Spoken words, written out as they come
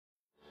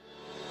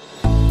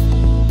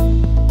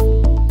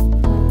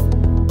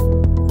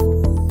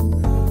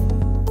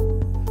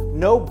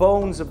No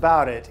bones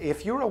about it.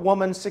 If you're a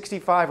woman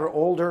 65 or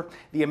older,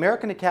 the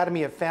American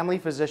Academy of Family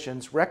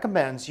Physicians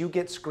recommends you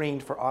get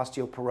screened for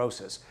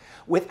osteoporosis.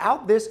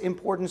 Without this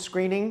important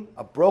screening,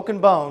 a broken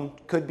bone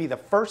could be the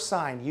first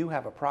sign you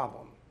have a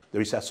problem.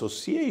 There is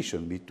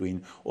association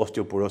between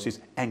osteoporosis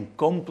and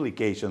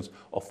complications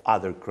of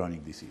other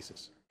chronic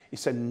diseases.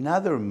 It's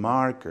another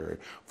marker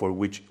for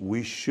which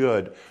we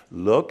should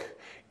look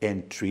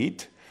and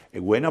treat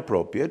when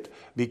appropriate,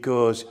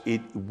 because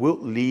it will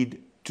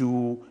lead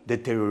to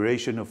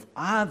deterioration of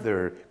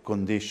other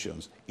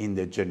conditions in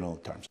the general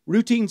terms.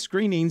 Routine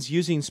screenings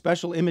using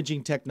special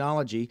imaging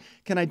technology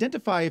can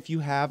identify if you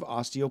have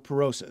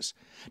osteoporosis.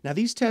 Now,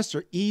 these tests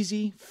are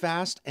easy,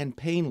 fast, and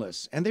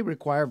painless, and they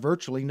require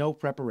virtually no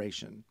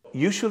preparation.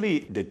 Usually,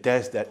 the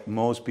test that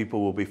most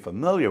people will be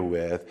familiar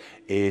with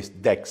is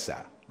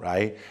DEXA.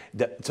 Right?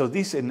 So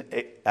this, in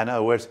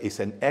other words,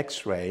 is an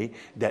X-ray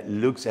that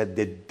looks at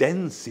the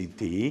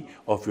density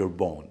of your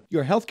bone.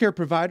 Your healthcare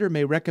provider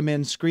may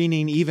recommend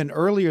screening even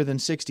earlier than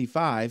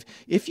 65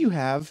 if you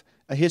have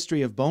a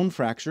history of bone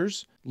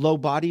fractures, low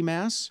body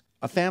mass,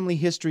 a family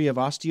history of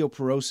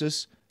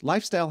osteoporosis,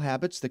 lifestyle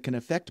habits that can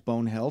affect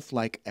bone health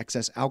like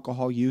excess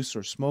alcohol use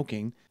or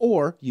smoking,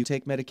 or you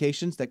take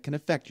medications that can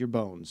affect your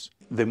bones.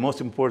 The most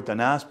important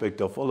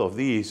aspect of all of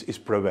these is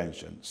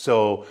prevention.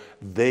 So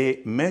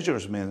the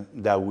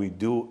measurement that we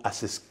do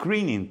as a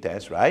screening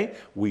test, right?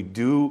 We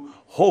do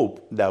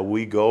hope that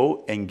we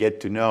go and get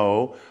to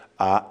know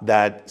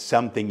that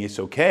something is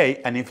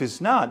okay, and if it's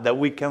not, that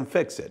we can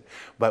fix it.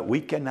 But we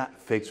cannot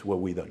fix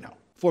what we don't know.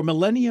 For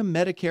Millennium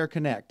Medicare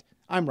Connect,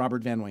 I'm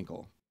Robert Van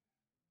Winkle.